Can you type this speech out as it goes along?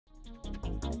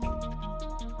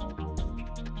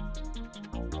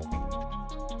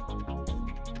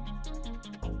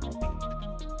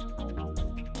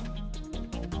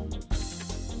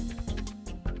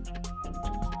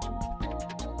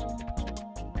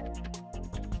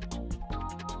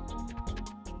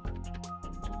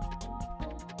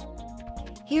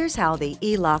Here's how the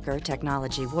e-locker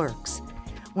technology works.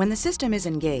 When the system is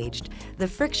engaged, the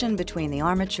friction between the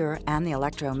armature and the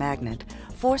electromagnet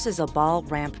forces a ball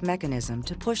ramp mechanism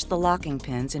to push the locking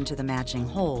pins into the matching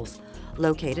holes,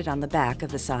 located on the back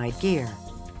of the side gear.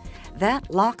 That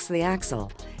locks the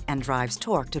axle and drives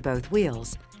torque to both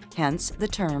wheels, hence the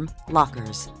term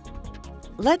lockers.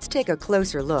 Let's take a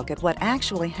closer look at what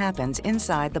actually happens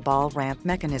inside the ball ramp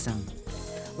mechanism.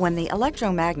 When the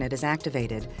electromagnet is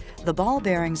activated, the ball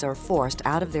bearings are forced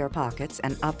out of their pockets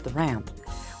and up the ramp,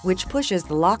 which pushes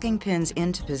the locking pins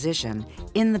into position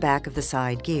in the back of the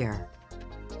side gear.